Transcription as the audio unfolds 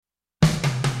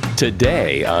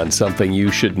Today on Something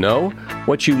You Should Know,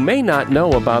 what you may not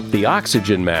know about the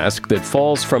oxygen mask that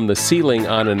falls from the ceiling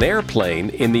on an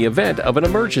airplane in the event of an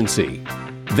emergency.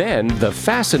 Then, the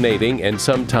fascinating and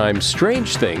sometimes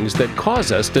strange things that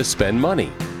cause us to spend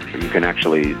money. You can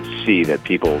actually see that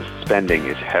people's spending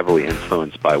is heavily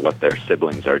influenced by what their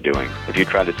siblings are doing. If you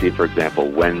try to see, for example,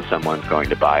 when someone's going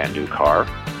to buy a new car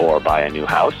or buy a new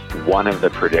house, one of the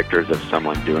predictors of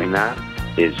someone doing that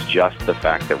is just the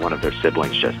fact that one of their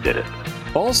siblings just did it.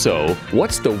 Also,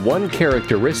 what's the one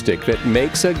characteristic that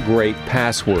makes a great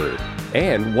password?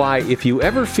 And why, if you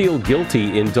ever feel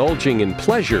guilty indulging in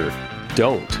pleasure,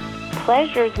 don't.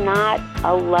 Pleasure is not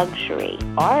a luxury.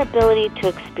 Our ability to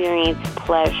experience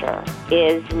pleasure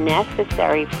is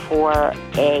necessary for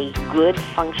a good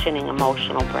functioning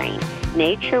emotional brain.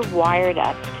 Nature wired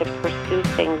us to pursue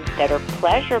things that are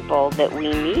pleasurable that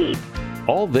we need.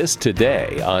 All this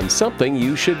today on Something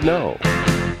You Should Know.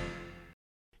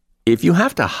 If you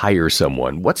have to hire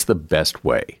someone, what's the best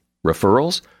way?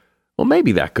 Referrals? Well,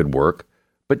 maybe that could work.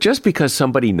 But just because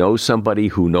somebody knows somebody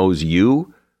who knows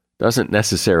you doesn't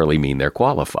necessarily mean they're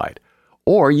qualified.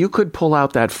 Or you could pull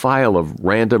out that file of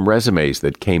random resumes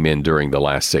that came in during the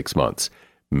last 6 months.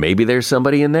 Maybe there's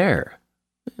somebody in there.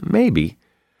 Maybe.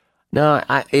 Now,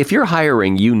 if you're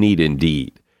hiring, you need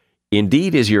Indeed.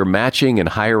 Indeed is your matching and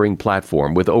hiring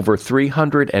platform with over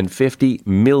 350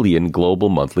 million global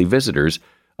monthly visitors,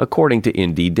 according to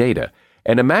Indeed data,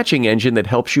 and a matching engine that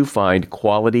helps you find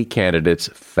quality candidates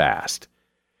fast.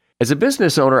 As a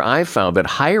business owner, I've found that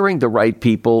hiring the right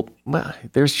people, well,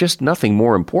 there's just nothing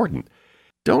more important.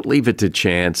 Don't leave it to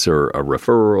chance or a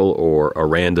referral or a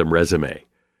random resume.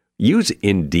 Use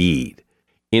Indeed.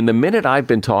 In the minute I've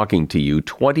been talking to you,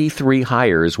 23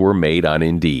 hires were made on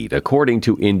Indeed, according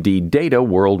to Indeed data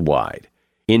worldwide.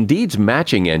 Indeed's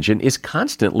matching engine is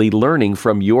constantly learning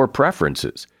from your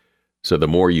preferences. So the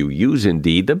more you use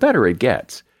Indeed, the better it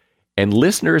gets. And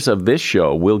listeners of this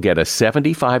show will get a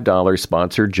 $75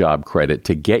 sponsored job credit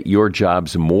to get your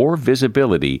jobs more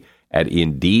visibility at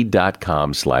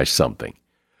Indeed.com/something.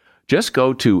 Just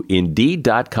go to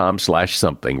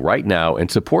Indeed.com/something right now and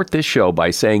support this show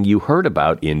by saying you heard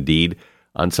about Indeed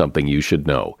on Something You Should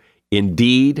Know.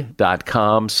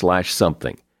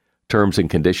 Indeed.com/something. Terms and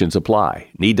conditions apply.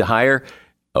 Need to hire?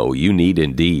 Oh, you need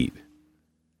Indeed.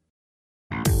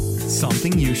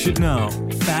 Something you should know.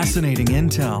 Fascinating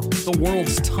intel, the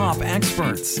world's top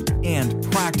experts, and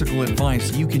practical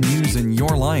advice you can use in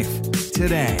your life.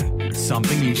 Today,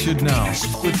 Something You Should Know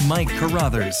with Mike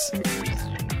Carruthers.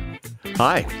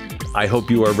 Hi, I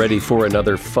hope you are ready for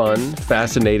another fun,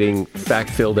 fascinating,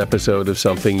 fact-filled episode of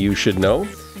Something You Should Know,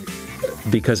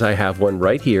 because I have one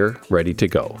right here, ready to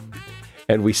go.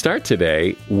 And we start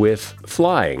today with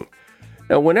flying.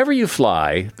 Now, whenever you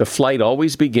fly, the flight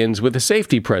always begins with a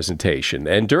safety presentation,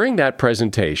 and during that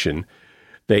presentation,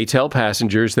 they tell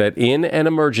passengers that in an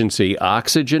emergency,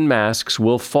 oxygen masks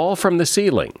will fall from the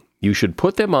ceiling. You should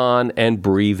put them on and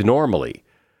breathe normally.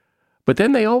 But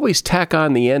then they always tack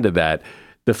on the end of that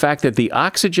the fact that the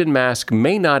oxygen mask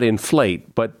may not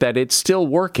inflate, but that it's still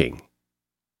working.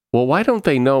 Well, why don't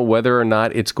they know whether or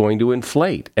not it's going to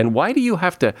inflate? And why do you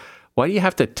have to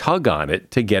tug on it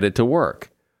to get it to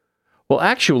work? Well,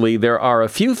 actually, there are a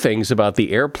few things about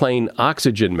the airplane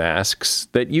oxygen masks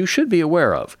that you should be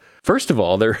aware of. First of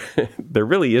all, there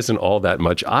really isn't all that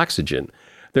much oxygen.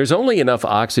 There's only enough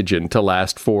oxygen to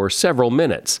last for several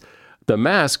minutes. The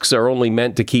masks are only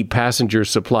meant to keep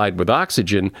passengers supplied with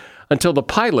oxygen until the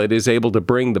pilot is able to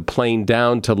bring the plane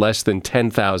down to less than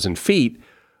 10,000 feet,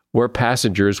 where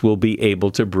passengers will be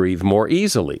able to breathe more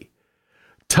easily.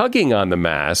 Tugging on the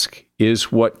mask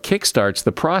is what kickstarts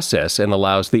the process and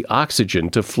allows the oxygen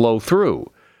to flow through.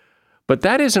 But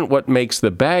that isn't what makes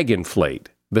the bag inflate.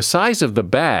 The size of the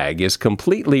bag is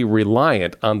completely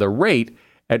reliant on the rate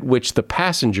at which the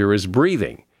passenger is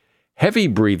breathing. Heavy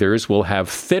breathers will have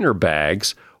thinner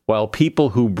bags, while people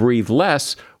who breathe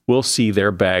less will see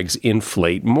their bags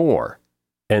inflate more.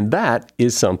 And that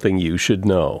is something you should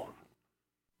know.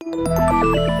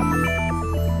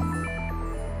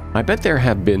 I bet there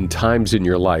have been times in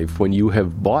your life when you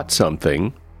have bought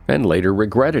something and later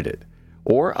regretted it.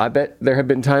 Or I bet there have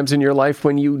been times in your life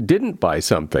when you didn't buy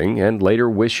something and later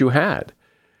wish you had.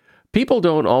 People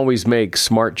don't always make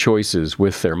smart choices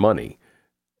with their money.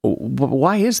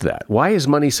 Why is that? Why is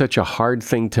money such a hard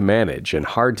thing to manage and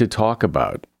hard to talk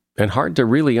about and hard to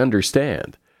really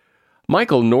understand?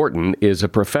 Michael Norton is a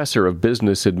professor of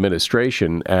business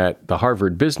administration at the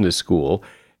Harvard Business School,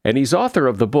 and he's author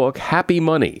of the book Happy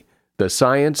Money, The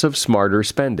Science of Smarter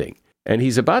Spending. And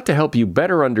he's about to help you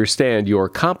better understand your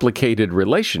complicated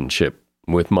relationship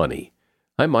with money.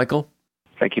 Hi, Michael.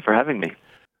 Thank you for having me.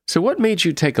 So what made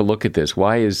you take a look at this?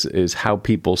 Why is how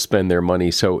people spend their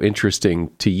money so interesting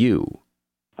to you?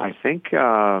 I think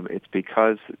it's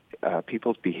because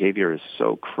people's behavior is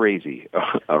so crazy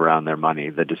around their money.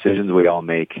 The decisions we all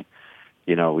make,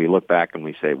 we look back and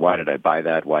we say, why did I buy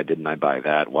that? Why didn't I buy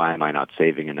that? Why am I not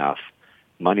saving enough?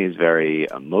 Money is very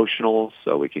emotional,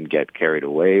 so we can get carried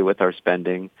away with our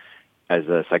spending. As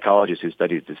a psychologist who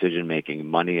studies decision-making,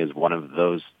 money is one of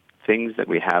those things that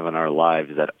we have in our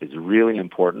lives that is really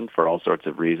important for all sorts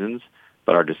of reasons,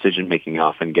 but our decision-making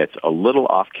often gets a little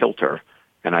off-kilter,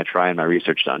 and I try in my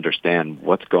research to understand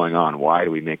what's going on. Why do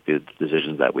we make the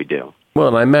decisions that we do? Well,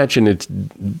 and I imagine it's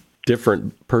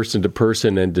different person to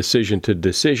person and decision to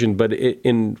decision, but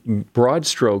in broad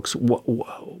strokes,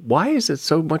 why is it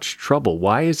so much trouble?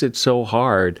 Why is it so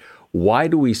hard? Why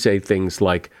do we say things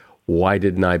like, why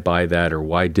didn't I buy that, or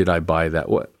why did I buy that?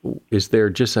 Is there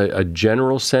just a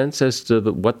general sense as to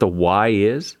what the why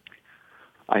is?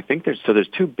 I think there's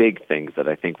two big things that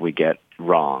I think we get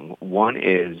wrong. One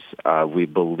is we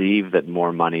believe that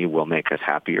more money will make us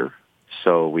happier.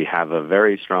 So we have a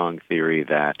very strong theory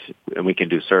that, and we can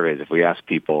do surveys, if we ask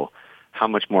people, how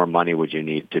much more money would you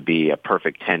need to be a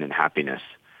perfect 10 in happiness?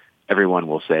 Everyone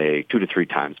will say 2 to 3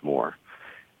 times more.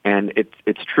 And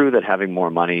it's true that having more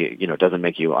money, doesn't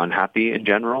make you unhappy in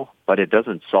general, but it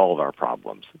doesn't solve our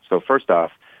problems. So first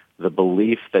off, the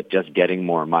belief that just getting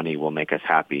more money will make us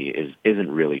happy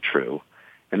isn't really true.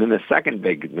 And then the second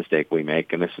big mistake we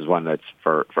make, and this is one that's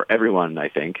for everyone, I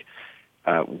think,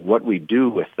 what we do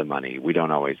with the money, we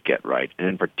don't always get right. And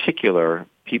in particular,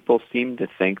 people seem to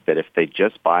think that if they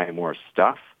just buy more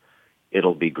stuff,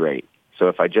 it'll be great. So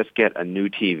if I just get a new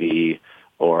TV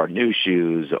or new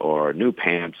shoes or new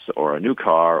pants or a new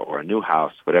car or a new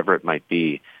house, whatever it might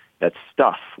be, that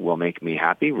stuff will make me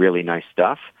happy, really nice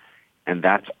stuff. And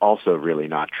that's also really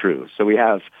not true. So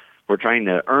we're trying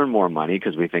to earn more money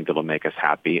because we think it'll make us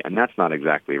happy, and that's not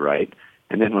exactly right.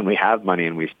 And then when we have money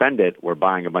and we spend it, we're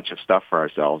buying a bunch of stuff for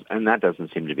ourselves, and that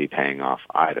doesn't seem to be paying off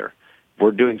either.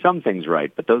 We're doing some things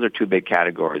right, but those are two big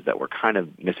categories that we're kind of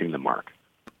missing the mark.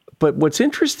 But what's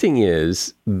interesting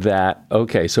is that,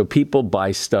 okay, so people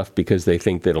buy stuff because they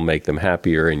think that'll make them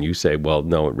happier, and you say, well,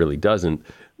 no, it really doesn't.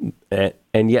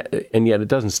 And yet it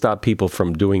doesn't stop people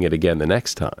from doing it again the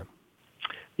next time.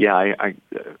 Yeah, I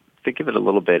think of it a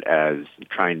little bit as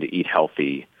trying to eat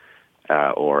healthy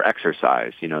or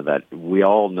exercise. That we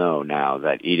all know now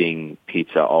that eating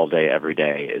pizza all day, every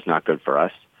day is not good for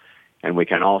us. And we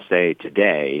can all say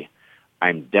today,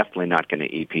 I'm definitely not going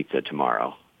to eat pizza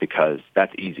tomorrow, because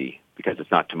that's easy, because it's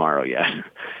not tomorrow yet.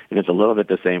 And it's a little bit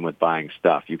the same with buying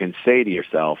stuff. You can say to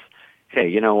yourself, hey,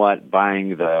 you know what,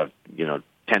 buying the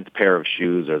 10th pair of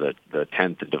shoes or the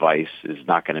 10th device is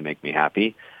not going to make me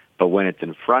happy. But when it's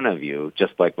in front of you,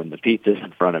 just like when the pizza's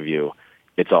in front of you,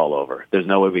 it's all over. There's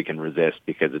no way we can resist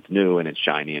because it's new and it's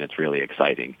shiny and it's really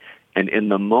exciting. And in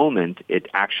the moment, it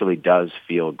actually does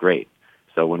feel great.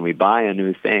 So when we buy a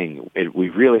new thing, we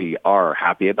really are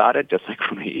happy about it, just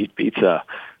like when we eat pizza,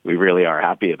 we really are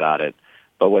happy about it.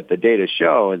 But what the data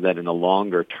show is that in the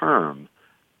longer term,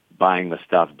 buying the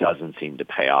stuff doesn't seem to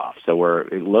pay off. So we're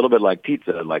a little bit like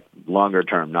pizza, like longer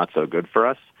term, not so good for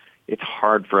us. It's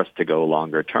hard for us to go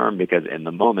longer term because in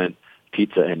the moment,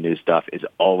 pizza and new stuff is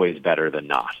always better than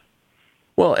not.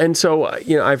 Well, and so,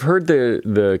 I've heard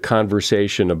the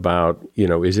conversation about,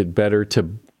 is it better to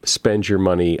spend your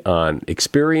money on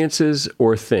experiences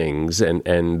or things?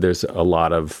 And there's a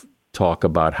lot of talk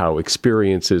about how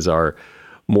experiences are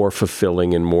more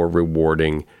fulfilling and more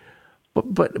rewarding.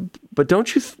 But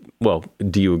don't you,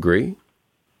 do you agree?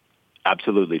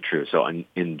 Absolutely true. So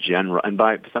in general, and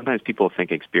sometimes people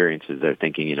think experiences, they're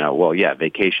thinking,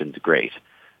 vacation's great,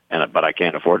 but I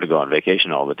can't afford to go on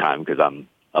vacation all the time because I'm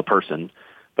a person.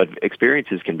 But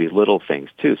experiences can be little things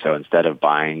too. So instead of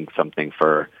buying something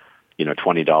for,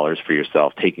 $20 for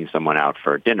yourself, taking someone out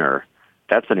for dinner,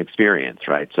 that's an experience,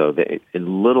 right? So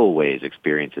in little ways,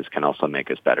 experiences can also make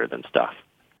us better than stuff.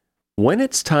 When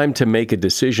it's time to make a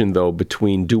decision, though,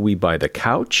 between do we buy the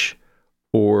couch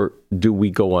or do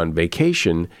we go on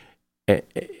vacation?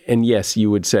 And yes, you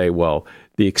would say, well,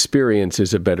 the experience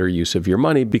is a better use of your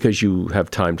money because you have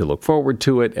time to look forward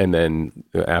to it. And then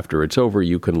after it's over,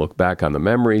 you can look back on the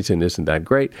memories and isn't that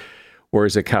great?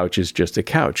 Whereas a couch is just a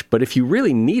couch. But if you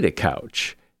really need a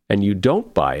couch and you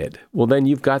don't buy it, well, then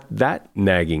you've got that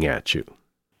nagging at you.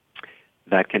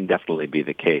 That can definitely be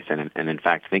the case. And in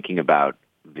fact, thinking about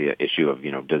the issue of,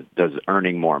 does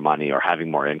earning more money or having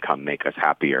more income make us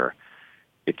happier?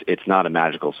 It's not a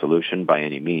magical solution by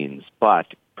any means, but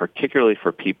particularly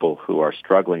for people who are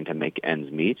struggling to make ends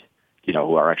meet,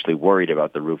 who are actually worried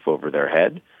about the roof over their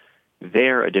head,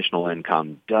 their additional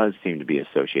income does seem to be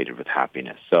associated with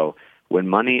happiness. So when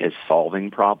money is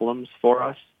solving problems for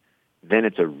us, then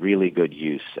it's a really good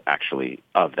use, actually,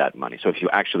 of that money. So if you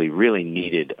actually really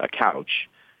needed a couch,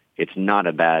 it's not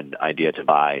a bad idea to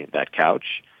buy that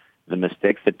couch. The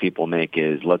mistakes that people make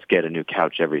is, let's get a new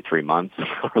couch every 3 months,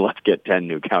 or let's get 10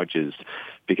 new couches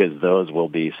because those will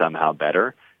be somehow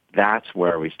better. That's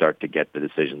where we start to get the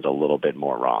decisions a little bit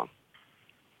more wrong.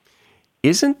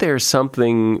 Isn't there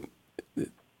something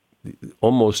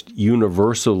almost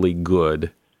universally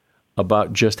good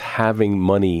about just having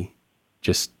money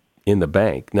just in the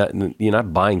bank? You're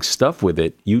not buying stuff with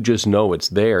it. You just know it's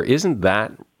there. Isn't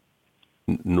that,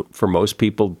 for most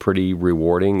people, pretty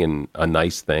rewarding and a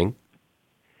nice thing?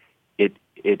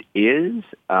 It is,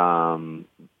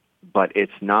 but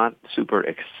it's not super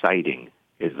exciting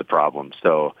is the problem.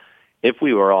 So if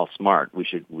we were all smart, we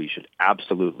should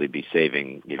absolutely be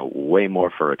saving, way more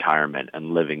for retirement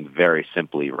and living very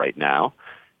simply right now.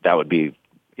 That would be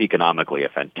economically a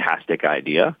fantastic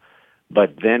idea.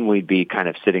 But then we'd be kind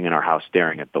of sitting in our house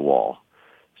staring at the wall.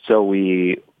 So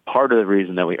part of the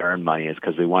reason that we earn money is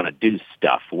because we want to do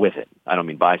stuff with it. I don't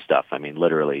mean buy stuff. I mean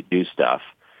literally do stuff.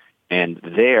 And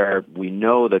there, we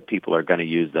know that people are going to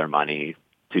use their money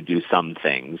to do some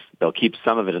things. They'll keep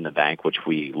some of it in the bank, which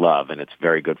we love, and it's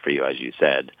very good for you, as you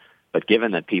said. But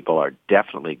given that people are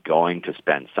definitely going to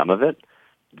spend some of it,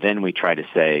 then we try to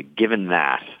say, given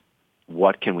that,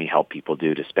 what can we help people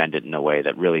do to spend it in a way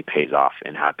that really pays off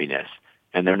in happiness?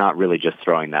 And they're not really just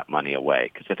throwing that money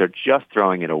away. Because if they're just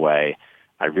throwing it away,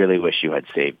 I really wish you had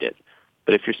saved it.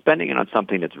 But if you're spending it on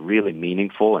something that's really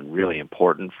meaningful and really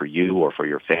important for you or for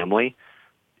your family,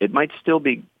 it might still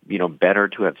be, better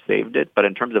to have saved it. But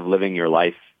in terms of living your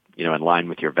life, in line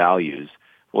with your values,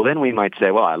 well, then we might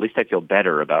say, well, at least I feel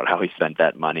better about how he spent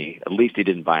that money. At least he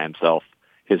didn't buy himself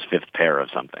his fifth pair of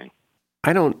something.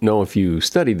 I don't know if you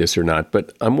study this or not,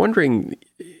 but I'm wondering,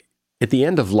 at the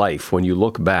end of life, when you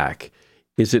look back,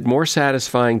 is it more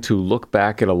satisfying to look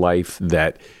back at a life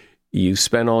that you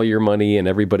spent all your money and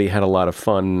everybody had a lot of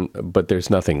fun, but there's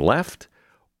nothing left?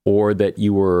 Or that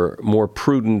you were more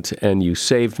prudent and you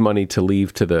saved money to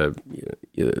leave to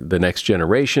the next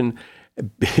generation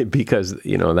because,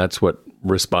 that's what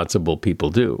responsible people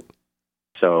do?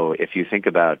 So if you think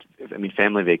about,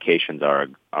 family vacations are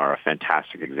a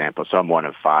fantastic example. So I'm one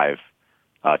of 5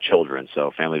 children, so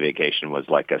family vacation was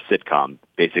like a sitcom.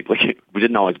 Basically, we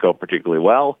didn't always go particularly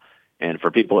well, and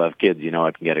for people who have kids, it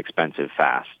can get expensive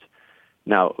fast.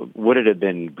 Now, would it have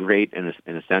been great in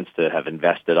a sense to have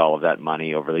invested all of that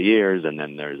money over the years and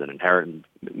then there's an inheritance?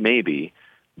 Maybe.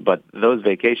 But those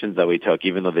vacations that we took,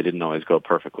 even though they didn't always go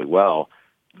perfectly well,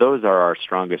 those are our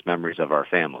strongest memories of our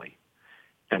family.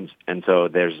 And so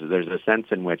there's a sense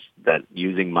in which that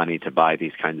using money to buy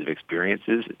these kinds of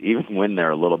experiences, even when they're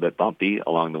a little bit bumpy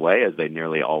along the way, as they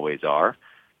nearly always are,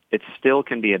 it still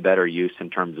can be a better use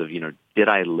in terms of, did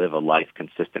I live a life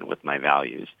consistent with my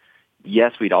values?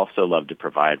 Yes, we'd also love to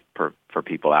provide for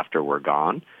people after we're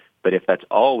gone. But if that's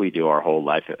all we do our whole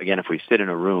life, again, if we sit in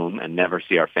a room and never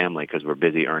see our family because we're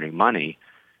busy earning money,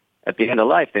 at the end of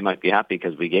life, they might be happy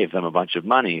because we gave them a bunch of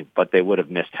money, but they would have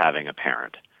missed having a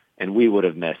parent. And we would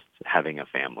have missed having a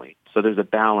family. So there's a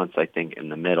balance, I think, in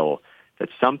the middle that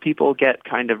some people get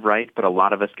kind of right, but a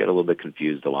lot of us get a little bit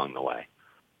confused along the way.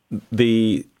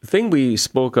 The thing we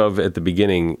spoke of at the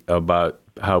beginning about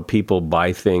how people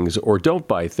buy things or don't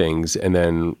buy things and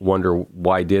then wonder,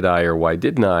 why did I or why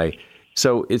didn't I?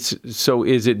 So is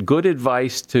it good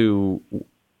advice to,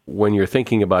 when you're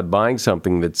thinking about buying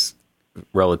something that's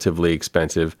relatively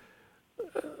expensive,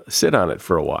 sit on it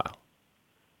for a while?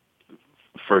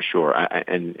 For sure.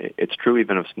 And it's true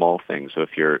even of small things. So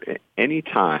if any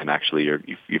time actually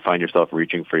you find yourself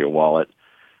reaching for your wallet,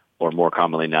 or more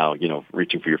commonly now,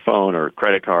 reaching for your phone or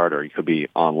credit card, or you could be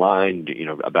online,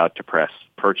 about to press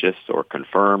purchase or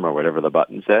confirm or whatever the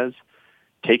button says,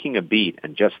 taking a beat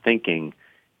and just thinking,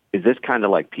 is this kind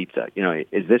of like pizza?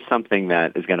 Is this something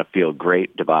that is going to feel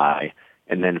great to buy,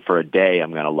 and then for a day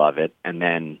I'm going to love it, and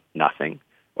then nothing?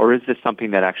 Or is this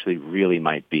something that actually really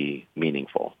might be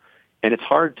meaningful? And it's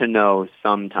hard to know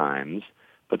sometimes,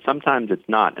 but sometimes it's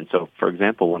not. And so, for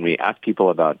example, when we ask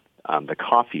people about the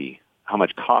coffee, how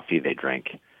much coffee they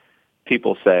drink,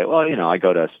 people say, well, I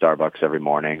go to Starbucks every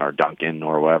morning or Dunkin'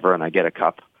 or whatever, and I get a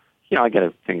cup. I get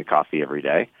a thing of coffee every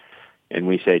day. And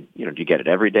we say, do you get it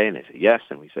every day? And they say, yes.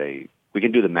 And we say, we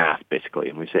can do the math, basically.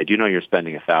 And we say, do you know you're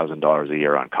spending $1,000 a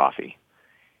year on coffee?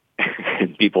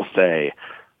 And people say,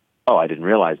 oh, I didn't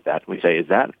realize that. We say, is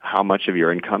that how much of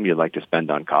your income you'd like to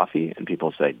spend on coffee? And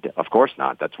people say, of course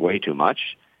not. That's way too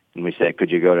much. And we say,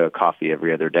 could you go to a coffee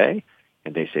every other day?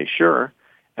 And they say, sure.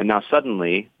 And now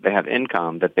suddenly they have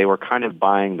income that they were kind of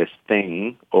buying this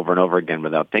thing over and over again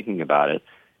without thinking about it.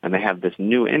 And they have this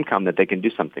new income that they can do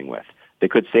something with. They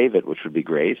could save it, which would be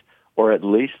great, or at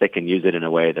least they can use it in a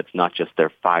way that's not just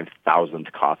their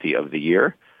 5,000th coffee of the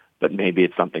year, but maybe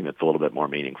it's something that's a little bit more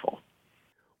meaningful.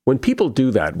 When people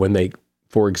do that, when they,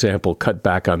 for example, cut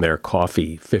back on their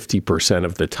coffee 50%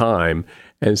 of the time,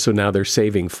 and so now they're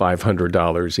saving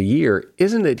 $500 a year,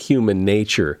 isn't it human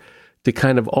nature to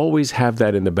kind of always have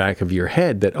that in the back of your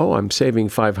head that, oh, I'm saving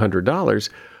 $500,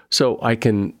 so I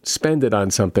can spend it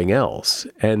on something else?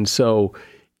 And so,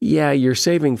 yeah, you're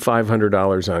saving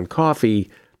 $500 on coffee,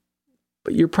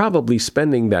 but you're probably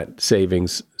spending that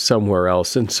savings somewhere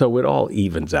else, and so it all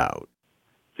evens out.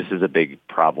 This is a big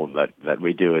problem that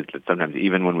we do, is that sometimes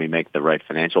even when we make the right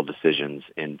financial decisions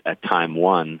at time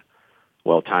one,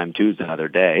 well, time two is another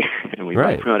day, and we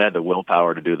might not have the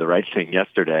willpower to do the right thing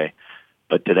yesterday,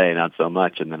 but today not so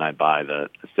much, and then I buy the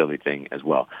silly thing as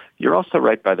well. You're also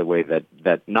right, by the way,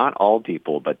 that not all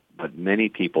people, but many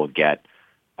people get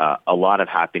a lot of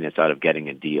happiness out of getting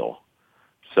a deal.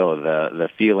 So the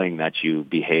feeling that you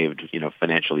behaved,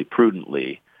 financially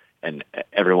prudently, and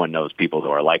everyone knows people who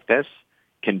are like this,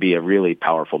 can be a really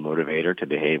powerful motivator to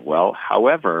behave well.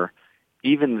 However,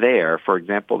 even there, for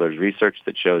example, there's research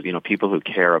that shows, people who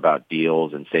care about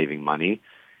deals and saving money,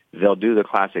 they'll do the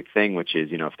classic thing, which is,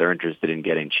 if they're interested in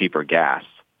getting cheaper gas,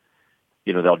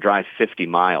 they'll drive 50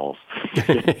 miles to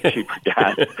get cheaper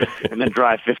gas and then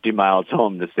drive 50 miles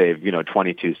home to save,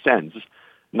 22 cents.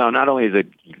 Now, not only is it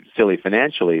silly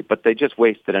financially, but they just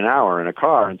wasted an hour in a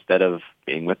car instead of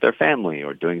being with their family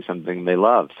or doing something they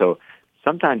love. So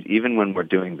sometimes even when we're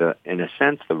doing in a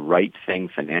sense, the right thing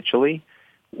financially,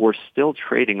 we're still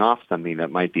trading off something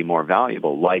that might be more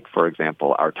valuable, like, for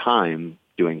example, our time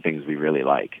doing things we really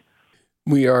like.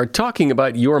 We are talking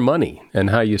about your money and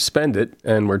how you spend it,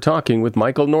 and we're talking with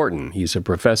Michael Norton. He's a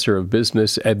professor of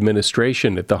business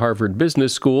administration at the Harvard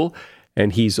Business School,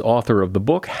 and he's author of the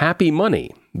book Happy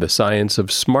Money, The Science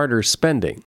of Smarter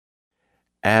Spending.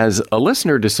 As a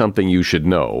listener to Something You Should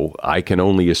Know, I can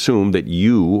only assume that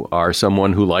you are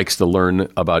someone who likes to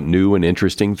learn about new and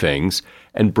interesting things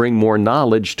and bring more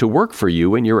knowledge to work for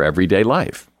you in your everyday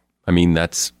life. I mean,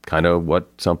 that's kind of what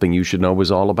Something You Should Know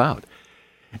is all about.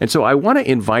 And so I want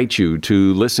to invite you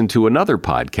to listen to another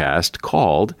podcast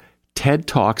called TED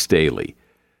Talks Daily.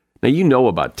 Now, you know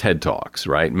about TED Talks,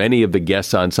 right? Many of the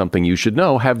guests on Something You Should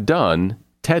Know have done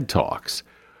TED Talks.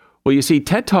 Well, you see,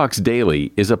 TED Talks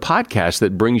Daily is a podcast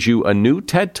that brings you a new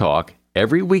TED Talk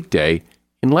every weekday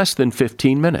in less than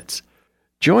 15 minutes.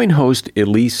 Join host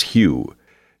Elise Hu.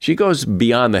 She goes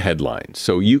beyond the headlines,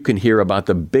 so you can hear about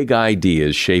the big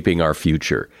ideas shaping our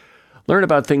future. Learn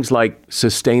about things like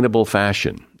sustainable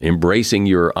fashion, embracing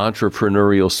your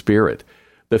entrepreneurial spirit,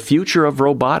 the future of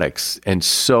robotics, and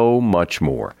so much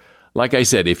more. Like I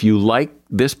said, if you like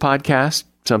this podcast,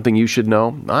 Something You Should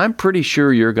Know, I'm pretty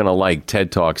sure you're going to like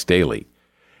TED Talks Daily.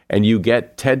 And you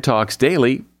get TED Talks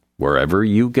Daily wherever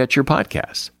you get your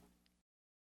podcasts.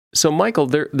 So, Michael,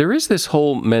 there is this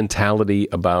whole mentality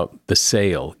about the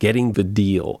sale, getting the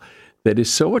deal, that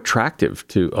is so attractive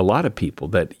to a lot of people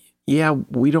that, yeah,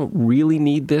 we don't really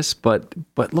need this, but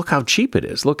look how cheap it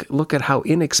is. Look at how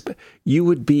inexpensive. You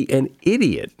would be an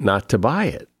idiot not to buy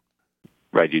it.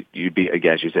 Right, you'd be,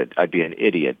 again, as you said, I'd be an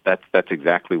idiot. That's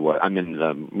exactly what, I'm in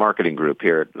the marketing group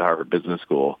here at the Harvard Business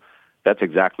School. That's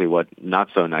exactly what not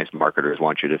so nice marketers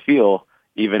want you to feel,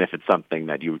 even if it's something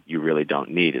that you really don't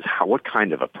need, is what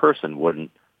kind of a person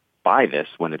wouldn't buy this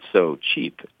when it's so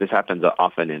cheap? This happens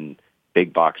often in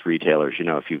big box retailers.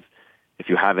 If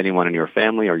you have anyone in your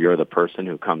family, or you're the person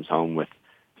who comes home with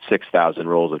 6,000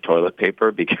 rolls of toilet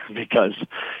paper because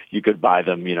you could buy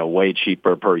them, way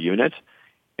cheaper per unit,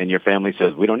 and your family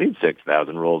says, we don't need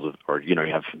 6,000 rolls of, or, you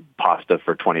have pasta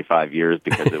for 25 years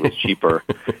because it was cheaper.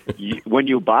 When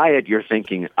you buy it, you're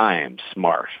thinking, I am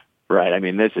smart, right? I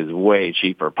mean, this is way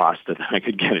cheaper pasta than I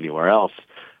could get anywhere else.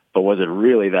 But was it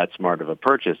really that smart of a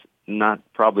purchase? Not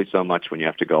probably so much when you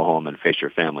have to go home and face your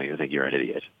family. You think you're an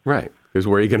idiot. Right. Because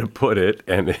where are you going to put it?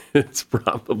 And it's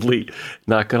probably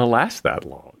not going to last that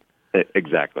long.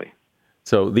 Exactly.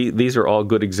 So these are all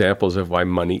good examples of why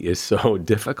money is so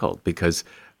difficult, because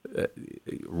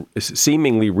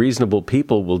seemingly reasonable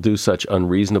people will do such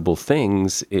unreasonable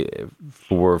things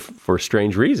for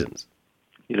strange reasons.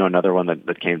 Another one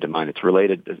that came to mind, it's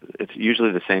related. It's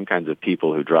usually the same kinds of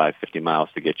people who drive 50 miles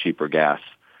to get cheaper gas.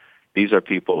 These are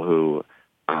people who,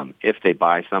 if they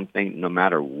buy something, no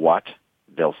matter what,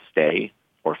 they'll stay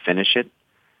or finish it.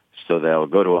 So they'll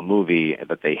go to a movie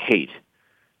that they hate.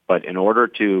 But in order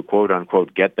to, quote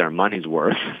unquote, get their money's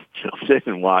worth, they'll sit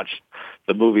and watch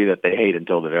the movie that they hate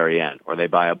until the very end. Or they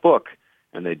buy a book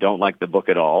and they don't like the book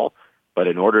at all, but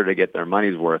in order to get their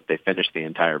money's worth, they finish the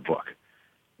entire book.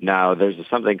 Now, there's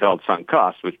something called sunk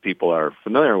cost, which people are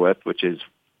familiar with, which is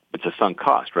it's a sunk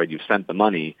cost, right? You've spent the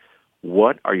money.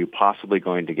 What are you possibly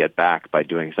going to get back by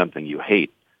doing something you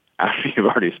hate after you've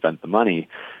already spent the money?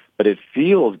 But it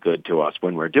feels good to us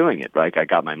when we're doing it, right? I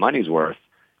got my money's worth.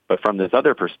 But from this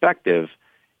other perspective,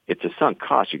 it's a sunk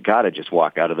cost. You got to just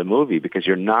walk out of the movie because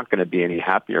you're not going to be any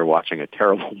happier watching a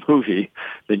terrible movie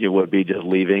than you would be just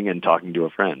leaving and talking to a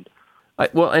friend.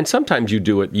 Well, and sometimes you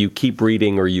do it, you keep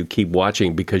reading or you keep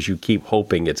watching because you keep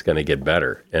hoping it's going to get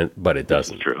better, but it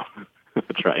doesn't. That's true.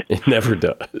 That's right. It never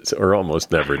does, or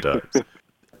almost never does.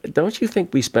 Don't you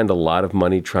think we spend a lot of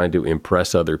money trying to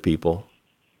impress other people?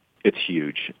 It's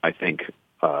huge. I think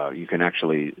you can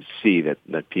actually see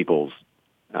that people's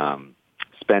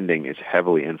spending is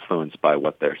heavily influenced by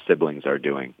what their siblings are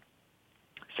doing.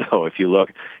 So if you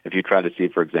try to see,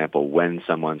 for example, when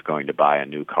someone's going to buy a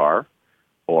new car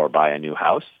or buy a new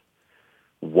house,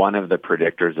 one of the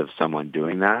predictors of someone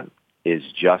doing that is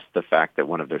just the fact that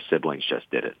one of their siblings just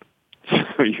did it.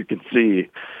 So you can see,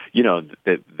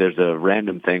 that there's a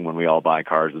random thing when we all buy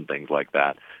cars and things like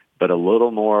that. But a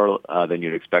little more than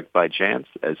you'd expect by chance,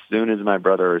 as soon as my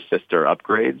brother or sister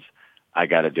upgrades, I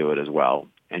got to do it as well.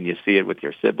 And you see it with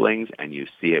your siblings and you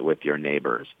see it with your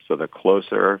neighbors. So the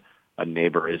closer a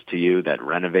neighbor is to you that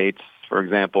renovates, for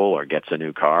example, or gets a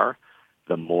new car,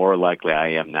 the more likely I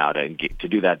am now to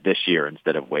do that this year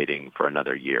instead of waiting for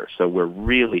another year. So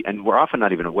we're often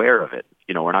not even aware of it.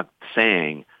 We're not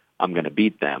saying I'm going to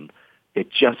beat them.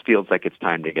 It just feels like it's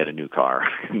time to get a new car.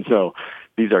 And so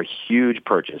these are huge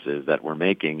purchases that we're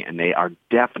making, and they are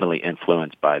definitely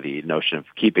influenced by the notion of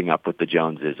keeping up with the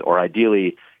Joneses, or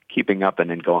ideally keeping up and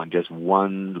then going just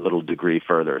one little degree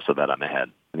further so that I'm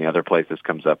ahead. And the other place this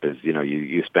comes up is,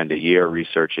 you spend a year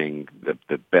researching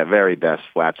the very best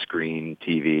flat screen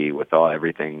TV with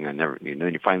everything, and then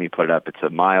you finally put it up. It's a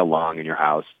mile long in your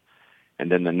house,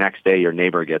 and then the next day your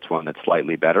neighbor gets one that's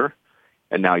slightly better,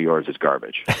 and now yours is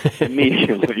garbage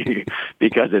immediately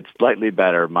because it's slightly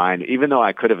better. Mine, even though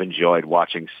I could have enjoyed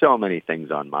watching so many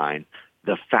things on mine,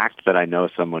 the fact that I know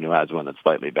someone who has one that's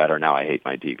slightly better, now I hate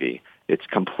my TV. It's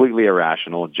completely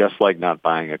irrational, just like not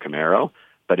buying a Camaro,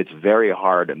 but it's very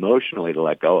hard emotionally to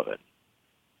let go of it.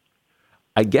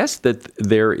 I guess that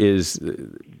there is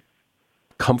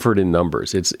comfort in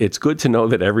numbers. It's good to know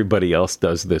that everybody else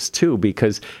does this too,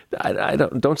 because I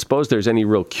don't suppose there's any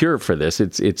real cure for this.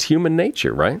 It's human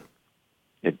nature, right?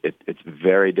 It's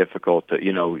very difficult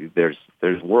to,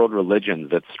 there's world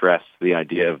religions that stress the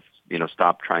idea of,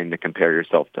 stop trying to compare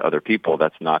yourself to other people.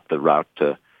 That's not the route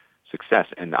to success.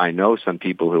 And I know some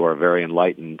people who are very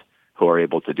enlightened who are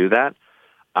able to do that.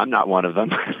 I'm not one of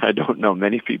them. I don't know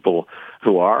many people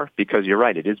who are, because you're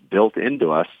right, it is built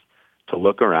into us to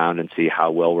look around and see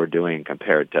how well we're doing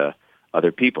compared to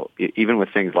other people. Even with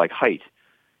things like height,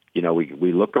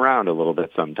 we look around a little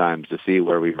bit sometimes to see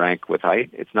where we rank with height.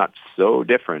 It's not so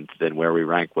different than where we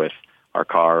rank with our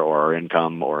car or our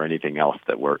income or anything else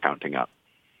that we're counting up.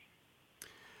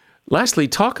 Lastly,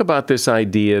 talk about this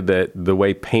idea that the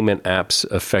way payment apps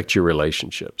affect your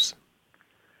relationships.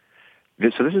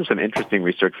 So this is some interesting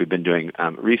research we've been doing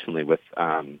recently with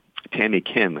Tammy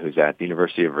Kim, who's at the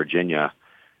University of Virginia.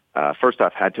 First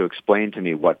off, had to explain to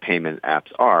me what payment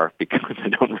apps are because I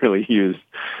don't really use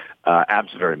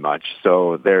apps very much.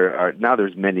 So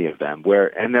there's many of them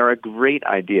and they're a great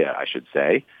idea, I should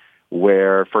say,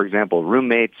 where, for example,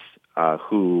 roommates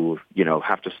who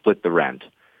have to split the rent.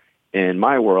 In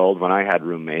my world, when I had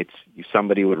roommates,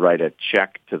 somebody would write a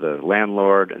check to the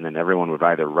landlord, and then everyone would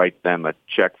either write them a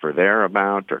check for their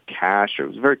amount or cash. Or it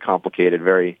was very complicated,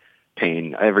 very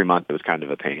pain. Every month it was kind of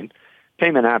a pain.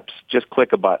 Payment apps, just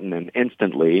click a button, and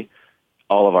instantly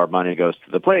all of our money goes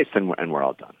to the place, and we're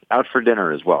all done. Out for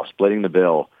dinner as well, splitting the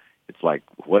bill. It's like,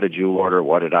 what did you order?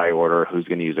 What did I order? Who's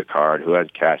going to use a card? Who has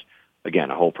cash?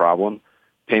 Again, a whole problem.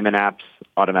 Payment apps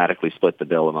automatically split the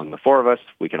bill among the four of us.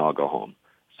 We can all go home.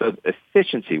 So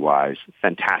efficiency-wise,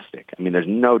 fantastic. I mean, there's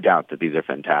no doubt that these are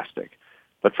fantastic.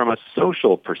 But from a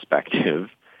social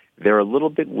perspective, they're a little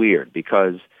bit weird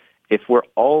because if we're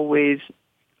always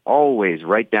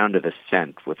right down to the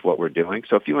cent with what we're doing.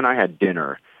 So if you and I had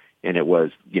dinner and it was,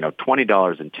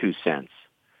 $20.02,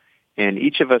 and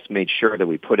each of us made sure that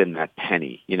we put in that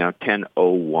penny,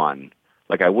 10.01,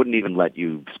 like I wouldn't even let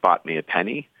you spot me a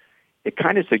penny, it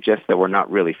kind of suggests that we're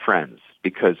not really friends,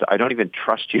 because I don't even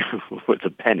trust you with a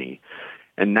penny.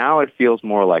 And now it feels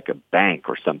more like a bank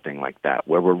or something like that,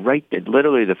 where we're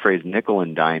literally the phrase nickel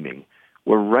and diming.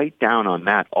 We're right down on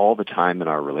that all the time in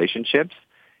our relationships.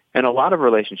 And a lot of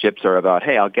relationships are about,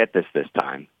 hey, I'll get this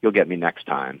time. You'll get me next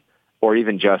time. Or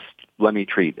even just, let me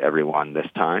treat everyone this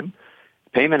time.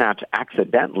 Payment apps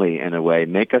accidentally, in a way,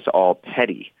 make us all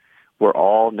petty. We're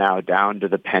all now down to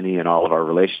the penny in all of our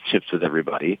relationships with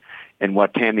everybody. And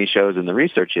what Tammy shows in the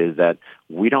research is that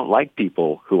we don't like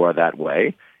people who are that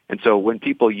way. And so when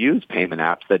people use payment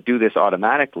apps that do this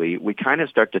automatically, we kind of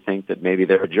start to think that maybe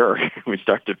they're a jerk. We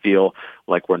start to feel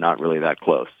like we're not really that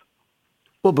close.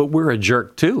 Well, but we're a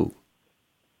jerk too.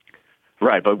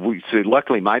 Right, but so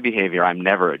luckily my behavior, I'm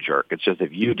never a jerk. It's just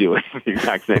if you do it, the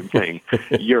exact same thing,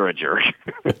 you're a jerk.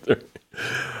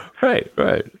 Right.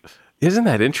 Isn't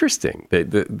that interesting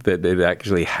that it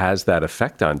actually has that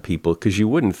effect on people? Because you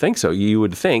wouldn't think so. You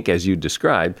would think, as you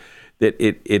described, that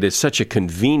it is such a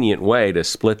convenient way to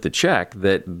split the check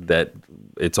that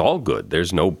it's all good.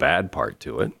 There's no bad part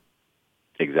to it.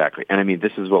 Exactly. And I mean,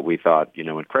 this is what we thought,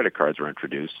 when credit cards were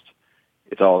introduced.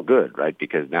 It's all good, right?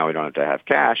 Because now we don't have to have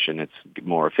cash and it's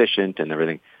more efficient and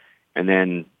everything. And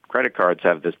then credit cards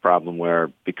have this problem where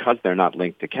because they're not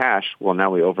linked to cash, well, now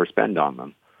we overspend on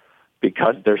them.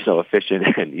 Because they're so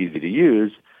efficient and easy to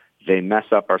use, they mess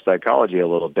up our psychology a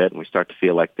little bit and we start to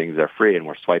feel like things are free and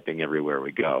we're swiping everywhere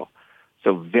we go.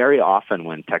 So very often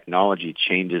when technology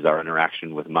changes our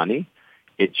interaction with money,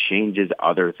 it changes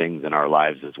other things in our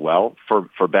lives as well,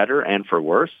 for better and for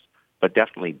worse, but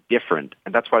definitely different.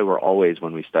 And that's why we're always,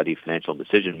 when we study financial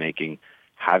decision-making,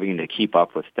 having to keep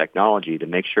up with technology to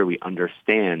make sure we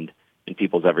understand in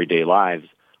people's everyday lives,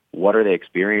 what are they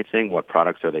experiencing, what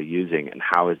products are they using, and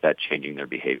how is that changing their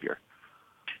behavior?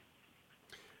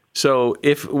 So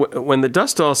when the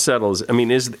dust all settles, I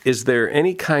mean, is there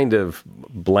any kind of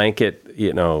blanket,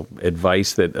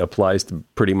 advice that applies to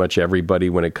pretty much everybody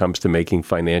when it comes to making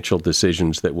financial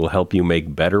decisions that will help you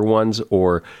make better ones?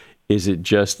 Or is it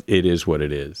just, it is what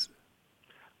it is?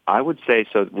 I would say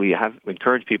so. We have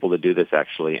encouraged people to do this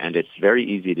actually, and it's very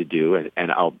easy to do.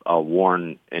 And I'll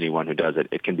warn anyone who does it.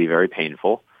 It can be very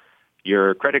painful.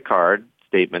 Your credit card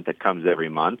statement that comes every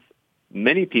month,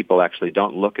 many people actually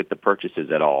don't look at the purchases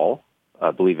at all,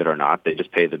 believe it or not. They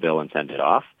just pay the bill and send it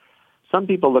off. Some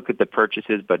people look at the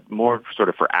purchases, but more sort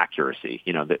of for accuracy.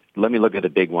 Let me look at the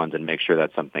big ones and make sure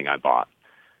that's something I bought.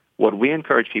 What we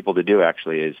encourage people to do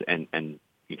actually is, and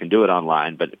you can do it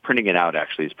online, but printing it out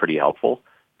actually is pretty helpful.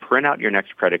 Print out your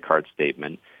next credit card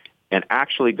statement and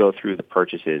actually go through the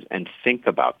purchases and think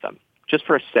about them just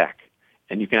for a sec.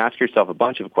 And you can ask yourself a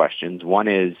bunch of questions. One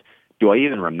is, do I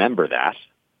even remember that?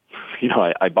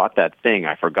 I bought that thing,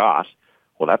 I forgot.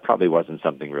 Well, that probably wasn't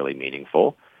something really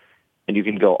meaningful. And you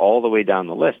can go all the way down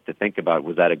the list to think about,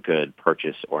 was that a good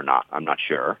purchase or not? I'm not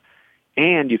sure.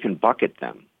 And you can bucket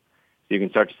them. So you can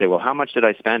start to say, well, how much did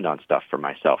I spend on stuff for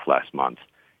myself last month?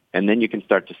 And then you can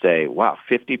start to say, wow,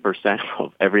 50%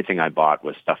 of everything I bought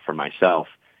was stuff for myself.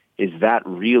 Is that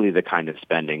really the kind of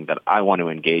spending that I want to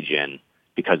engage in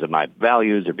because of my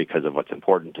values or because of what's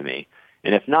important to me?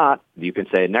 And if not, you can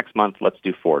say, next month, let's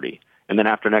do 40. And then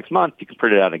after next month, you can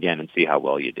print it out again and see how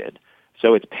well you did.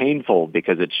 So it's painful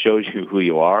because it shows you who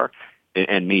you are,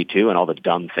 and me too, and all the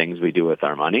dumb things we do with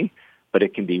our money. But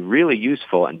it can be really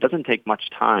useful and doesn't take much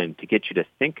time to get you to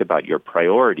think about your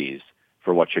priorities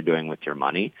for what you're doing with your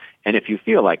money. And if you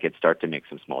feel like it, start to make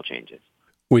some small changes.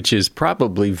 Which is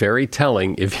probably very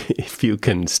telling if you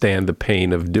can stand the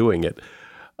pain of doing it.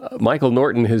 Michael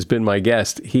Norton has been my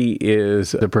guest. He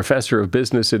is a professor of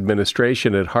business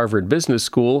administration at Harvard Business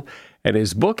School, and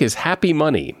his book is Happy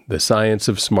Money, The Science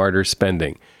of Smarter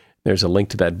Spending. There's a link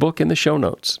to that book in the show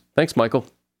notes. Thanks, Michael.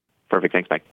 Perfect. Thanks,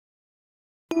 Mike.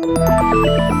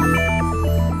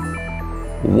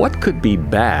 What could be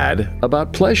bad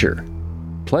about pleasure?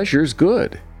 Pleasure's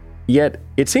good. Yet,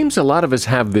 it seems a lot of us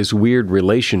have this weird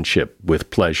relationship with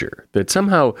pleasure, that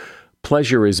somehow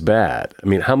pleasure is bad. I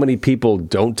mean, how many people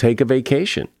don't take a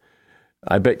vacation?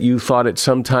 I bet you thought at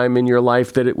some time in your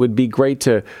life that it would be great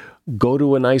to go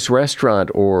to a nice restaurant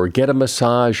or get a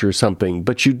massage or something,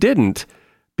 but you didn't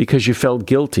because you felt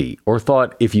guilty or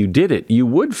thought if you did it, you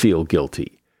would feel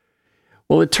guilty.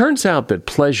 Well, it turns out that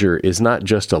pleasure is not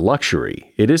just a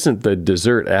luxury. It isn't the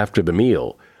dessert after the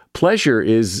meal. Pleasure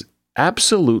is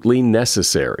absolutely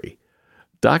necessary.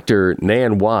 Dr.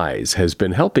 Nan Wise has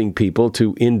been helping people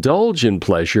to indulge in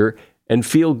pleasure and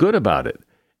feel good about it.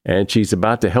 And she's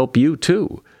about to help you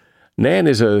too. Nan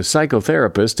is a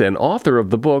psychotherapist and author of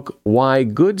the book, Why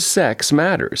Good Sex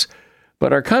Matters.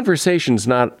 But our conversation's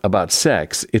not about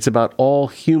sex. It's about all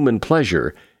human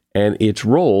pleasure and its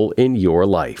role in your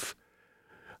life.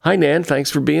 Hi, Nan.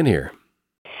 Thanks for being here.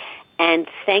 And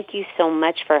thank you so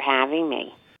much for having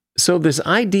me. So this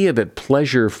idea that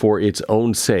pleasure for its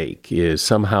own sake is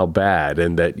somehow bad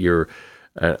and that you're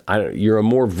You're a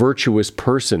more virtuous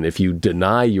person if you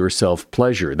deny yourself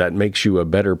pleasure. That makes you a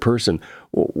better person.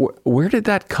 Where did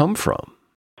that come from?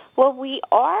 Well, we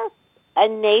are a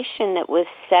nation that was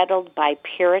settled by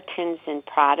Puritans and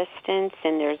Protestants,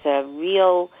 and there's a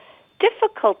real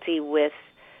difficulty with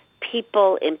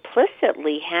people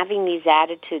implicitly having these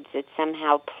attitudes that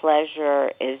somehow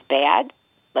pleasure is bad,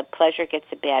 but pleasure gets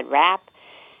a bad rap,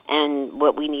 and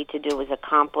what we need to do is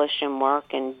accomplish and work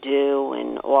and do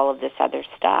and all of this other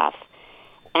stuff.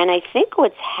 And I think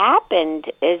what's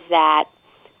happened is that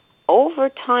over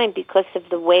time, because of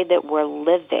the way that we're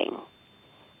living,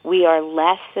 we are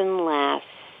less and less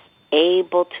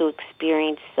able to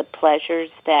experience the pleasures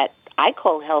that I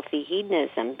call healthy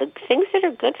hedonism, the things that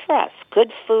are good for us,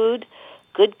 good food,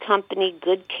 good company,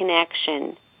 good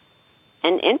connection,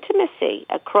 and intimacy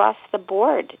across the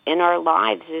board in our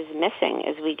lives is missing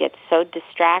as we get so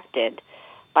distracted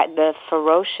by the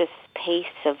ferocious pace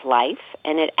of life,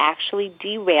 and it actually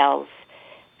derails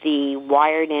the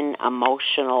wired-in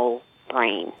emotional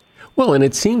brain. Well, and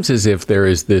it seems as if there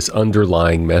is this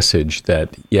underlying message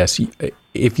that, yes,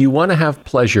 if you want to have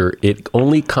pleasure, it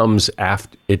only comes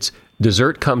after,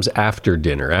 dessert comes after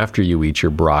dinner, after you eat your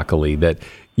broccoli, that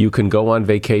you can go on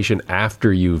vacation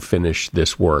after you've finished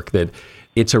this work, that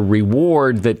it's a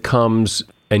reward that comes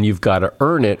and you've got to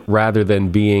earn it rather than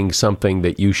being something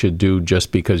that you should do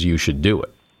just because you should do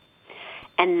it.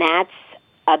 And that's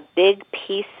a big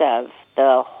piece of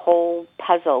the whole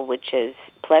puzzle, which is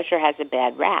pleasure has a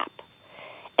bad rap.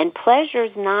 And pleasure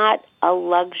is not a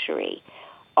luxury.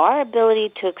 Our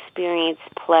ability to experience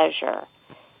pleasure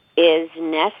is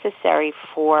necessary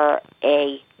for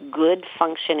a good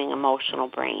functioning emotional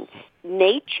brain.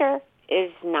 Nature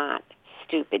is not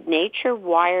stupid. Nature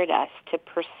wired us to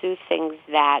pursue things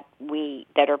that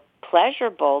are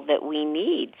pleasurable, that we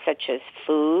need, such as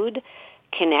food,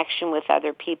 connection with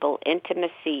other people,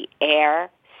 intimacy, air,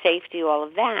 safety, all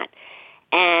of that.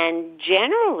 And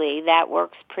generally that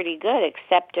works pretty good,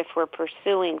 except if we're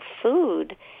pursuing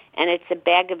food and it's a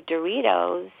bag of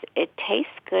Doritos, it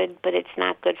tastes good, but it's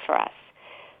not good for us.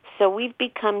 So we've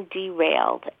become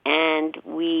derailed, and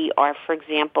we are, for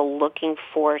example, looking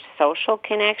for social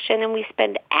connection, and we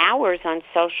spend hours on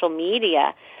social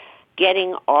media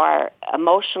getting our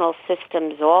emotional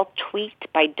systems all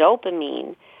tweaked by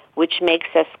dopamine, which makes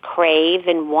us crave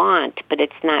and want, but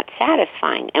it's not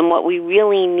satisfying. And what we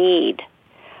really need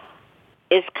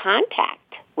is contact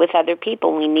with other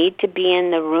people. We need to be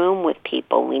in the room with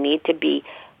people. We need to be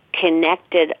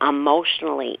connected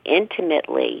emotionally,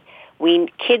 intimately.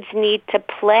 Kids need to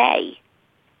play,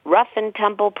 rough and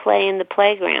tumble play in the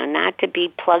playground, not to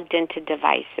be plugged into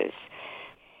devices.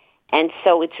 And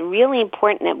so it's really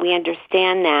important that we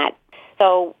understand that.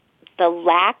 So the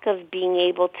lack of being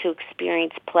able to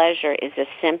experience pleasure is a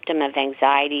symptom of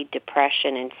anxiety,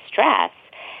 depression, and stress,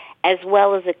 as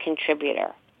well as a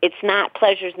contributor.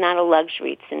 Pleasure's not a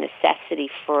luxury. It's a necessity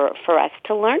for us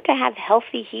to learn to have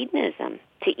healthy hedonism,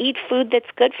 to eat food that's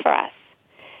good for us,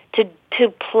 to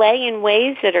play in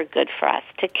ways that are good for us,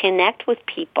 to connect with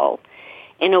people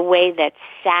in a way that's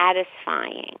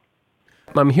satisfying.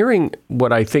 I'm hearing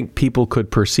what I think people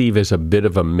could perceive as a bit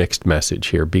of a mixed message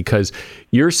here, because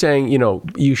you're saying,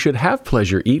 you should have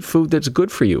pleasure, eat food that's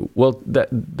good for you. Well,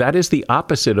 that is the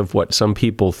opposite of what some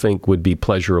people think would be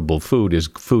pleasurable food, is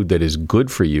food that is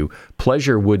good for you.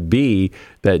 Pleasure would be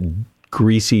that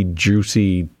greasy,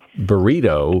 juicy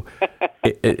burrito,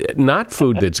 not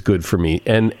food that's good for me.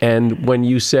 And when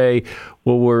you say,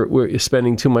 well, we're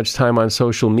spending too much time on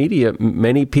social media,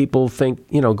 many people think,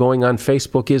 going on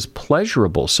Facebook is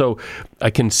pleasurable. So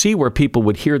I can see where people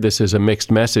would hear this as a mixed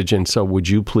message. And so would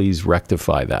you please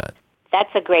rectify that? That's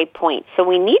a great point. So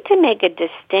we need to make a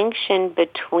distinction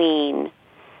between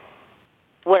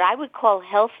what I would call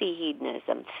healthy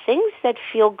hedonism, things that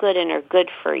feel good and are good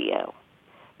for you,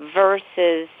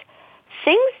 versus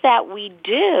things that we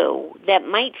do that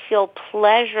might feel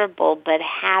pleasurable but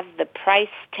have the price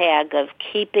tag of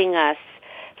keeping us,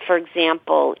 for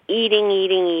example, eating,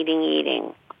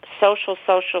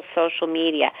 social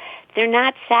media. They're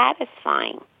not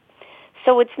satisfying.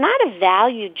 So it's not a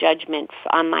value judgment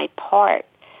on my part,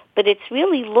 but it's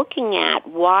really looking at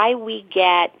why we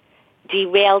get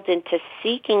derailed into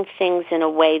seeking things in a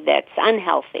way that's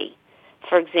unhealthy.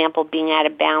 For example, being out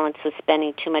of balance with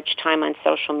spending too much time on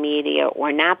social media,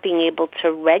 or not being able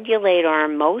to regulate our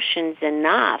emotions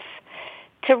enough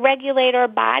to regulate our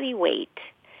body weight.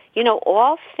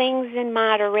 All things in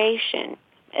moderation,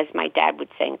 as my dad would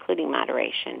say, including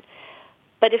moderation.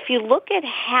 But if you look at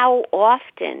how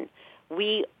often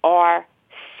we are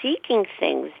seeking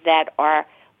things that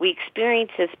we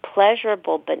experience as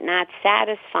pleasurable but not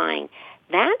satisfying,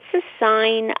 that's a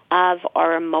sign of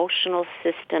our emotional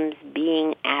systems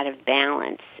being out of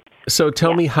balance. So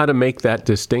tell me how to make that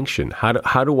distinction.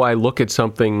 How do I look at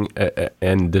something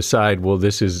and decide, well,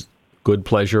 this is good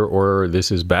pleasure or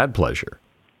this is bad pleasure?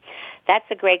 That's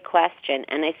a great question,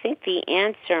 and I think the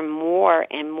answer more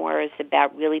and more is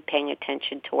about really paying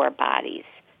attention to our bodies,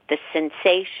 the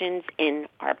sensations in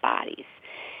our bodies.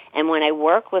 And when I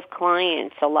work with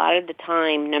clients, a lot of the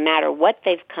time, no matter what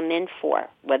they've come in for,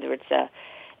 whether it's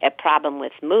a problem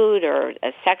with mood or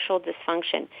a sexual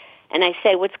dysfunction, and I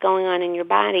say, what's going on in your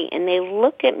body? And they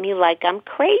look at me like I'm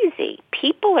crazy.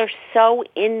 People are so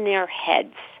in their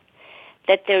heads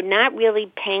that they're not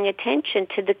really paying attention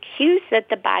to the cues that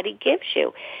the body gives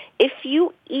you. If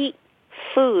you eat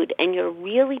food and you're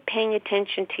really paying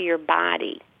attention to your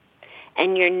body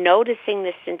and you're noticing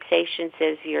the sensations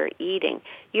as you're eating,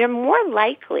 you're more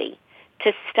likely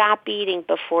to stop eating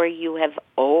before you have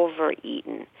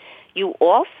overeaten. You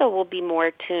also will be more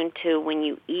attuned to when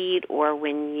you eat or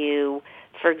when you,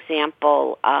 for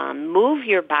example, move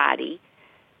your body.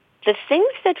 The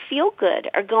things that feel good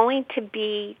are going to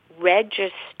be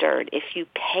registered if you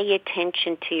pay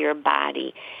attention to your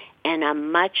body in a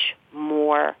much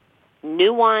more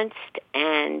nuanced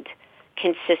and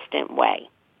consistent way.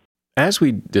 As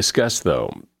we discussed,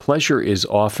 though, pleasure is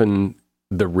often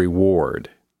the reward.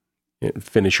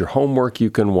 Finish your homework, you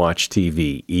can watch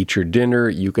TV. Eat your dinner,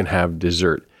 you can have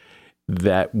dessert.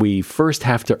 That we first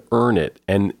have to earn it.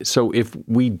 And so if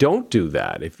we don't do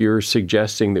that, if you're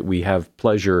suggesting that we have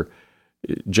pleasure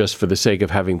just for the sake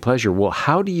of having pleasure, well,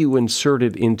 how do you insert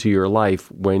it into your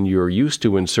life when you're used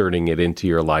to inserting it into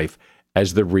your life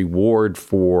as the reward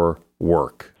for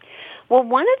work? Well,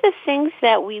 one of the things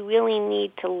that we really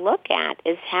need to look at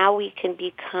is how we can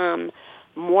become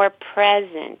more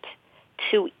present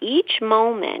to each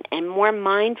moment and more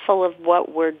mindful of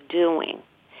what we're doing.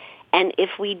 And if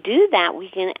we do that, we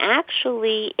can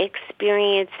actually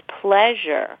experience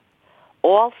pleasure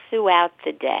all throughout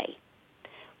the day.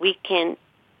 We can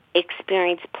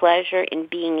experience pleasure in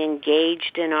being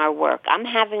engaged in our work. I'm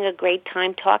having a great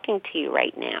time talking to you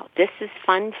right now. This is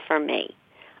fun for me.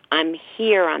 I'm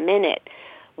here, I'm in it.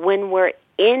 When we're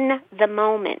in the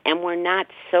moment and we're not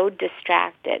so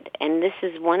distracted, and this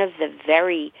is one of the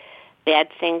very bad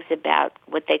things about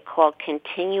what they call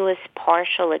continuous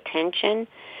partial attention.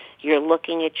 You're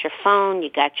looking at your phone, you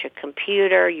got your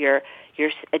computer, your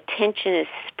attention is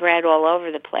spread all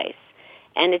over the place.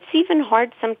 And it's even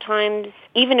hard sometimes,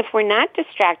 even if we're not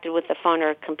distracted with the phone or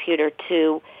a computer,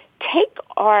 to take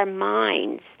our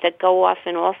minds that go off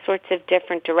in all sorts of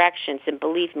different directions. And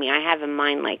believe me, I have a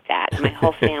mind like that. My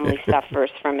whole family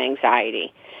suffers from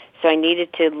anxiety. So I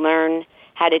needed to learn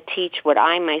how to teach what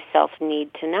I myself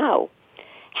need to know,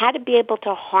 how to be able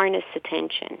to harness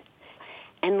attention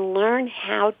and learn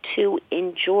how to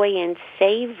enjoy and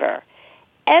savor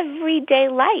everyday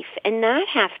life and not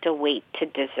have to wait to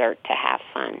dessert to have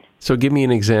fun. So give me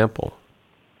an example.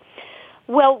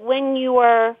 Well, when you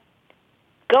are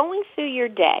going through your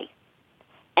day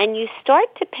and you start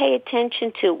to pay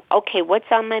attention to, okay, what's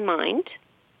on my mind?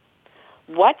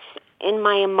 What's in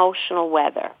my emotional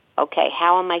weather? Okay,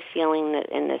 how am I feeling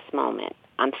in this moment?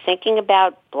 I'm thinking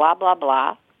about blah, blah,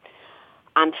 blah.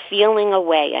 I'm feeling a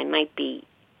way. I might be,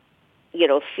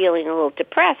 feeling a little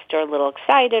depressed or a little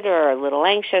excited or a little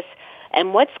anxious.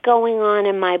 And what's going on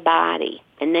in my body?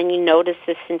 And then you notice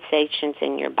the sensations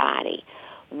in your body.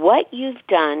 What you've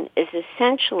done is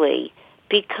essentially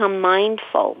become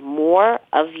mindful more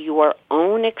of your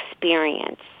own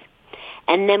experience.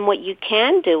 And then what you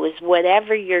can do is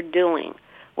whatever you're doing,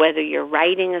 whether you're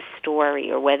writing a story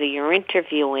or whether you're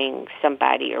interviewing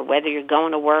somebody or whether you're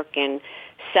going to work and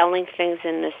selling things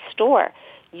in the store,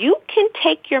 you can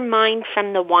take your mind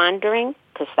from the wandering,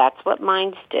 because that's what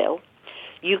minds do.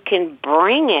 You can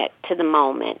bring it to the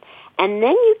moment, and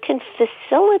then you can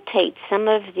facilitate some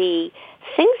of the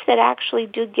things that actually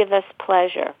do give us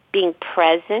pleasure, being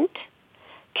present,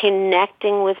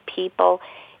 connecting with people,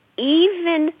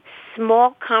 even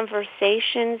small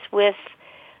conversations with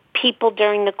people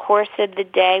during the course of the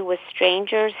day with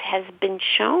strangers has been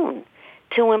shown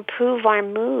to improve our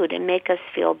mood and make us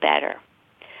feel better.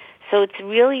 So it's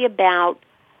really about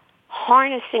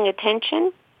harnessing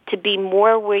attention to be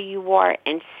more where you are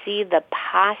and see the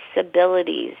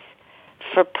possibilities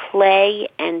for play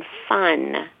and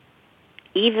fun,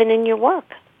 even in your work.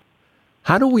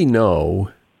 How do we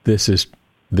know this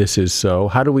is so?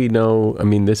 How do we know? I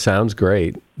mean, this sounds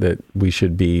great that we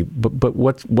should be, but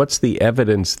what's the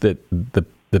evidence that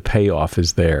the payoff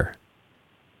is there?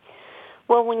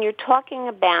 Well, when you're talking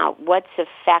about what's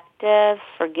effective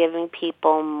for giving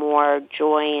people more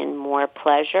joy and more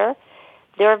pleasure,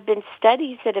 there have been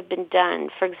studies that have been done.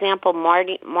 For example,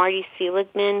 Marty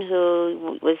Seligman,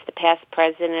 who was the past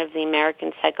president of the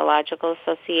American Psychological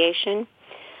Association,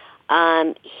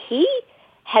 he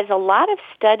has a lot of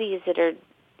studies that are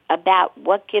about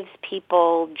what gives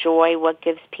people joy, what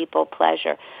gives people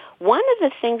pleasure. One of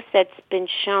the things that's been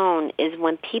shown is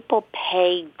when people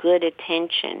pay good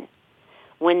attention,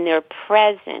 when they're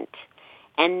present,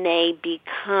 and they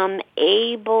become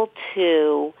able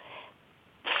to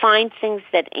find things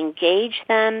that engage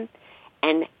them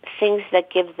and things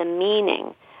that give them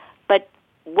meaning. But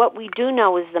what we do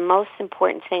know is the most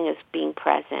important thing is being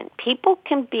present. People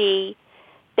can be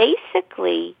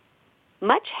basically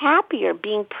much happier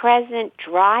being present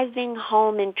driving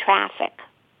home in traffic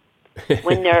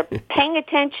when they're paying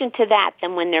attention to that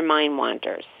than when their mind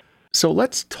wanders. So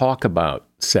let's talk about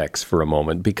sex for a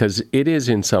moment, because it is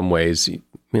in some ways,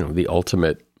 the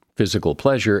ultimate physical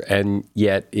pleasure, and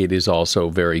yet it is also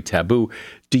very taboo.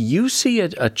 Do you see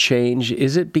a change?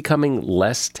 Is it becoming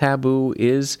less taboo?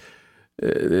 Is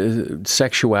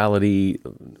sexuality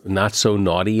not so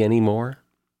naughty anymore?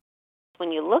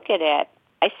 When you look at it,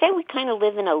 I say we kind of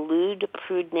live in a lewd,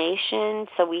 prude nation.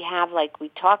 So we have, we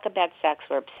talk about sex,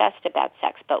 we're obsessed about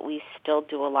sex, but we still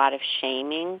do a lot of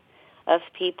shaming of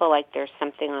people. Like there's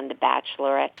something on The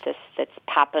Bachelorette that's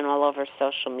popping all over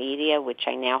social media, which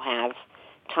I now have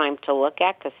time to look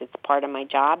at because it's part of my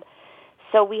job.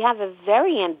 So we have a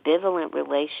very ambivalent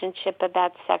relationship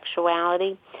about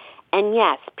sexuality. And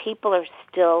yes, people are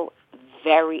still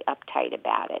very uptight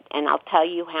about it. And I'll tell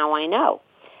you how I know.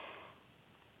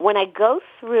 When I go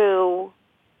through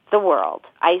the world,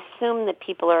 I assume that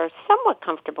people are somewhat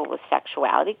comfortable with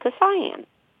sexuality because I am.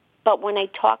 But when I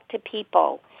talk to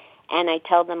people and I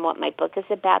tell them what my book is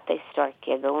about, they start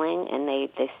giggling and they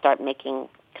start making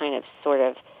kind of sort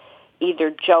of either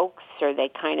jokes or they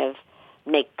kind of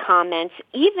make comments.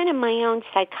 Even in my own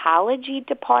psychology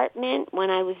department, when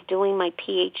I was doing my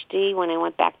PhD, when I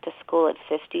went back to school at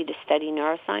 50 to study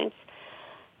neuroscience,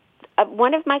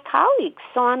 one of my colleagues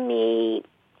saw me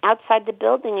outside the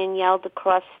building and yelled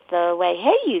across the way,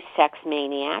 "Hey, you sex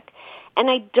maniac." And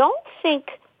I don't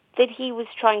think that he was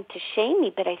trying to shame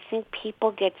me, but I think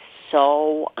people get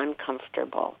so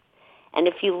uncomfortable. And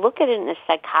if you look at it in the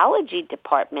psychology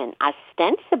department,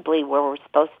 ostensibly where we're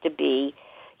supposed to be,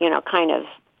 kind of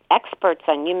experts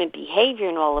on human behavior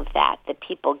and all of that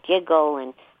people giggle.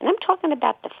 And I'm talking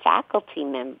about the faculty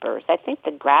members. I think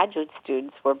the graduate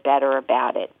students were better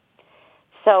about it.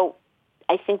 So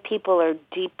I think people are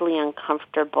deeply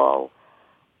uncomfortable,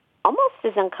 almost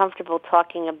as uncomfortable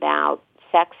talking about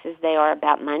sex as they are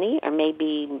about money, or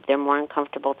maybe they're more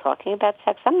uncomfortable talking about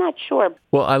sex. I'm not sure.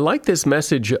 Well, I like this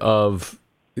message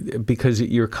because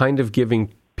you're kind of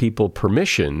giving people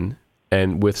permission,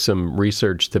 and with some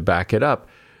research to back it up,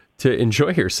 to enjoy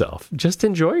yourself. Just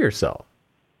enjoy yourself.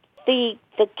 The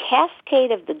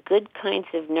cascade of the good kinds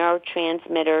of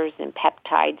neurotransmitters and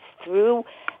peptides through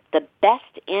the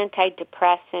best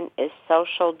antidepressant is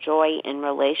social joy in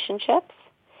relationships.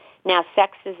 Now,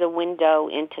 sex is a window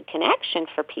into connection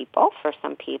for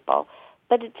some people,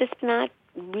 but it's just not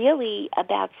really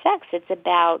about sex. It's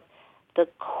about the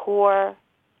core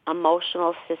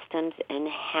emotional systems and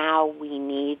how we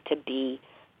need to be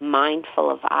mindful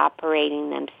of operating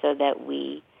them so that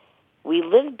we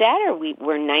live better.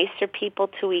 We're nicer people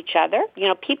to each other.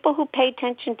 People who pay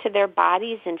attention to their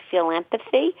bodies and feel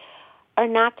empathy are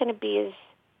not going to be as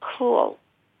cruel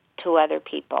to other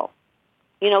people.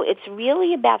 It's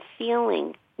really about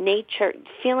feeling nature,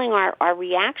 feeling our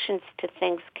reactions to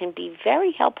things can be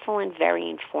very helpful and very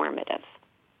informative.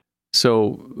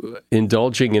 So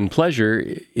indulging in pleasure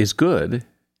is good.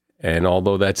 And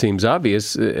although that seems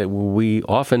obvious, we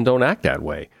often don't act that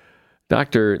way.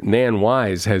 Dr. Nan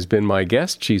Wise has been my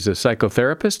guest. She's a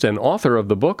psychotherapist and author of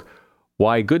the book,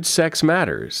 Why Good Sex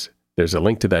Matters. There's a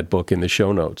link to that book in the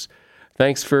show notes.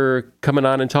 Thanks for coming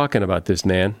on and talking about this,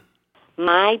 Nan.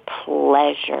 My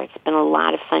pleasure. It's been a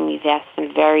lot of fun. You've asked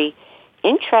some very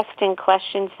interesting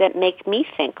questions that make me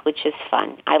think, which is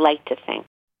fun. I like to think.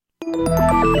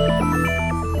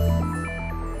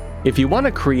 If you want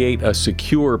to create a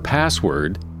secure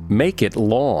password, make it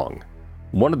long.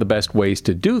 One of the best ways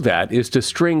to do that is to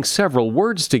string several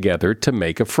words together to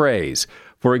make a phrase.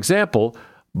 For example,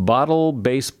 bottle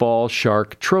baseball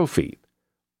shark trophy.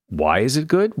 Why is it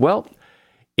good? Well,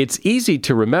 it's easy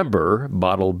to remember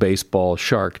bottle baseball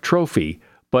shark trophy,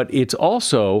 but it's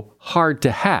also hard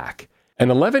to hack. An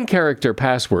 11-character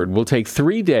password will take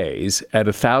 3 days at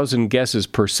 1,000 guesses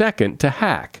per second to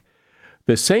hack.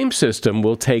 The same system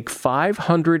will take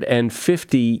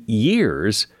 550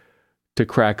 years to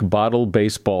crack bottle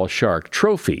baseball shark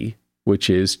trophy, which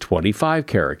is 25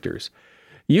 characters.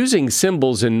 Using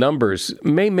symbols and numbers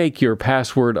may make your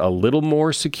password a little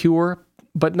more secure,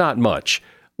 but not much.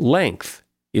 Length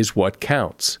is what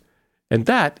counts. And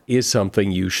that is something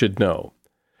you should know.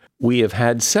 We have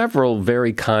had several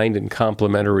very kind and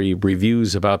complimentary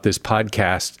reviews about this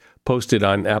podcast posted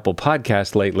on Apple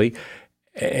Podcasts lately,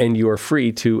 and you are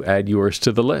free to add yours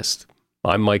to the list.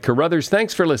 I'm Mike Carruthers.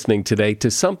 Thanks for listening today to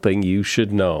Something You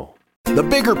Should Know. The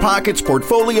Bigger Pockets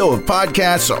portfolio of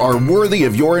podcasts are worthy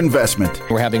of your investment.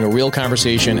 We're having a real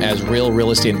conversation as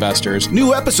real estate investors.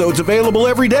 New episodes available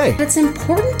every day. It's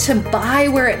important to buy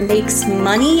where it makes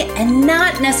money and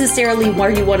not necessarily where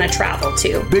you want to travel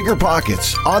to. Bigger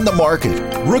Pockets, On the Market,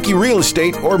 Rookie Real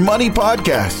Estate, or Money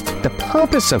Podcast. The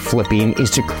purpose of flipping is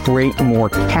to create more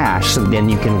cash so then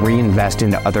you can reinvest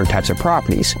into other types of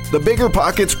properties. The Bigger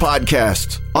Pockets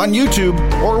Podcast on YouTube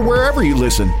or wherever you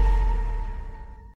listen.